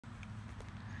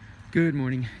Good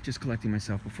morning. Just collecting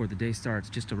myself before the day starts.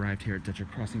 Just arrived here at Dutcher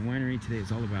Crossing Winery. Today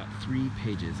is all about 3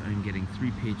 pages. I'm getting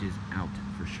 3 pages out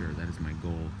for sure. That is my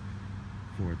goal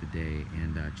for the day,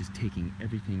 and just taking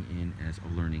everything in as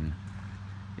a learning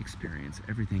experience.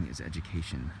 Everything is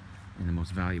education, and the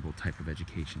most valuable type of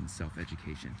education,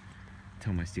 self-education. I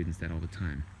tell my students that all the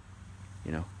time.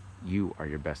 You know, you are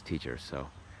your best teacher. So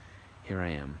here I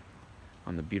am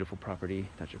on the beautiful property,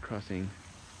 Dutcher Crossing.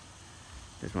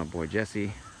 There's my boy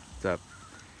Jesse. What's up?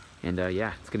 And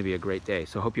yeah, it's gonna be a great day.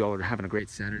 So I hope you all are having a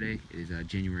great Saturday. It is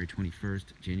January 21st.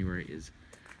 January is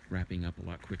wrapping up a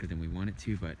lot quicker than we want it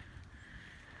to, but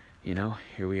you know,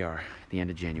 here we are, the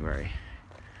end of January.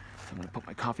 So I'm gonna put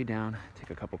my coffee down, take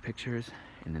a couple pictures,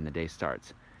 and then the day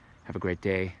starts. Have a great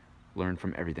day, learn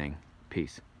from everything.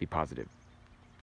 Peace, be positive.